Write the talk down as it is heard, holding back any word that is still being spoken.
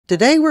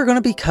Today we're going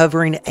to be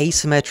covering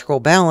asymmetrical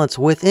balance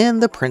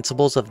within the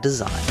principles of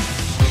design.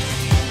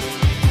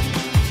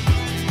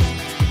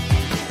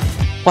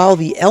 While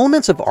the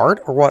elements of art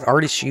are what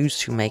artists use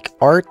to make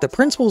art, the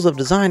principles of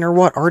design are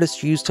what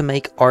artists use to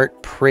make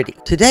art pretty.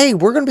 Today,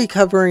 we're going to be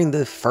covering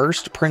the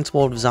first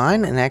principle of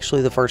design, and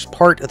actually the first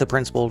part of the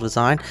principle of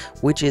design,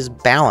 which is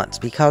balance,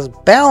 because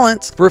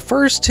balance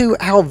refers to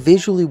how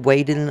visually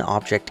weighted an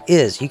object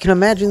is. You can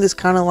imagine this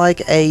kind of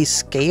like a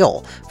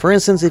scale. For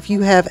instance, if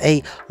you have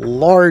a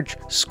large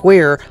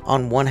square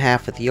on one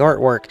half of the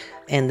artwork,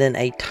 and then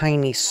a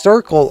tiny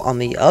circle on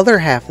the other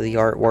half of the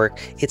artwork,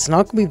 it's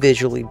not going to be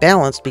visually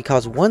balanced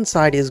because one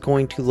side is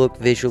going to look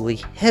visually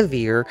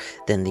heavier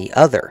than the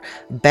other.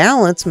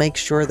 Balance makes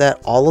sure that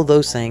all of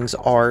those things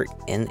are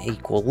in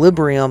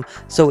equilibrium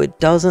so it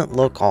doesn't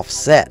look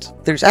offset.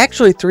 There's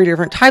actually 3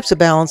 different types of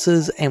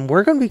balances, and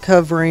we're going to be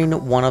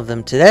covering one of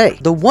them today.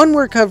 The one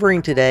we're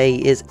covering today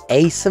is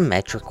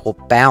asymmetrical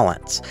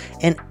balance.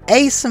 And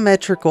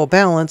asymmetrical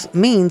balance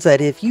means that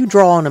if you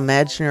draw an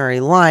imaginary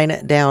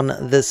line down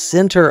the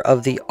center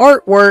of the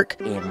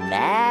artwork,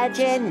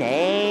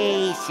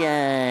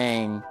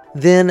 imagination,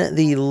 then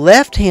the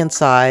left-hand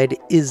side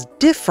is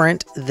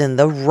different than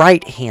the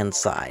right-hand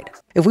side.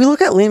 If we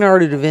look at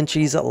Leonardo da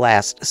Vinci's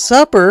Last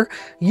Supper,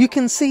 you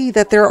can see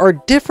that there are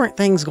different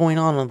things going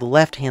on the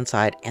left-hand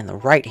side and the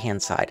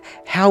right-hand side.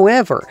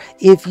 However,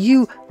 if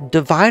you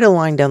divide a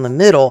line down the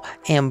middle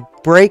and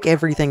break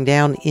everything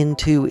down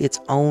into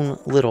its own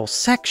little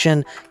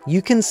section,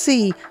 you can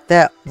see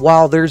that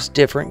while there's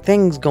different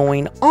things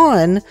going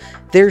on,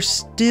 they're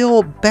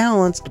still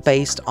balanced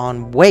based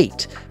on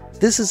weight.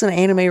 This is an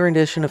anime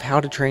rendition of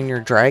How to Train Your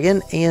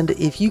Dragon, and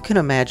if you can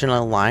imagine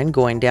a line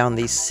going down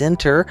the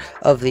center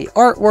of the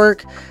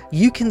artwork,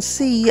 you can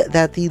see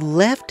that the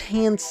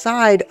left-hand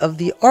side of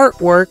the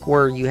artwork,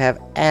 where you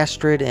have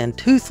Astrid and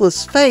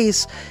Toothless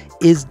Face,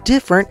 is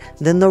different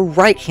than the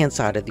right-hand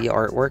side of the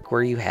artwork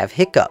where you have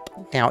Hiccup.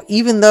 Now,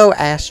 even though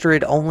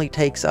Astrid only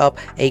takes up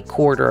a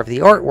quarter of the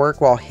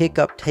artwork while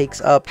Hiccup takes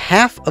up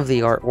half of the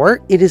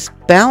artwork, it is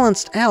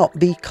balanced out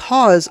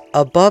because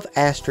above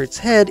Astrid's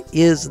head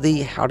is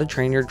the How to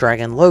Train Your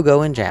Dragon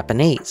logo in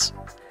Japanese.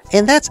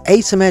 And that's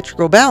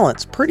asymmetrical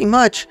balance. Pretty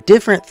much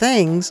different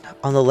things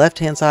on the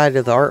left-hand side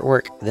of the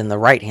artwork than the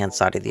right-hand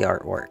side of the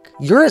artwork.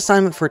 Your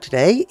assignment for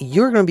today,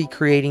 you're going to be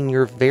creating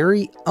your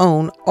very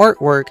own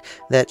artwork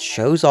that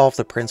shows off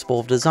the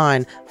principle of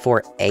design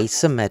for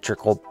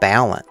asymmetrical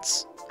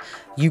balance.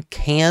 You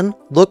can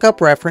look up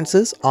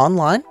references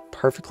online.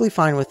 Perfectly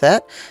fine with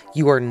that.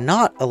 You are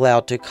not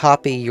allowed to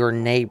copy your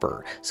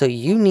neighbor, so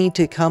you need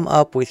to come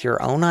up with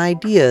your own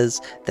ideas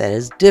that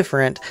is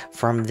different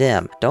from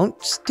them.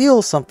 Don't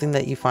steal something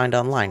that you find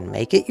online.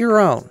 Make it your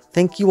own.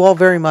 Thank you all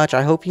very much.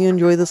 I hope you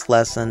enjoy this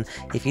lesson.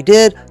 If you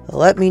did,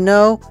 let me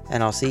know,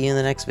 and I'll see you in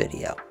the next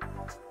video.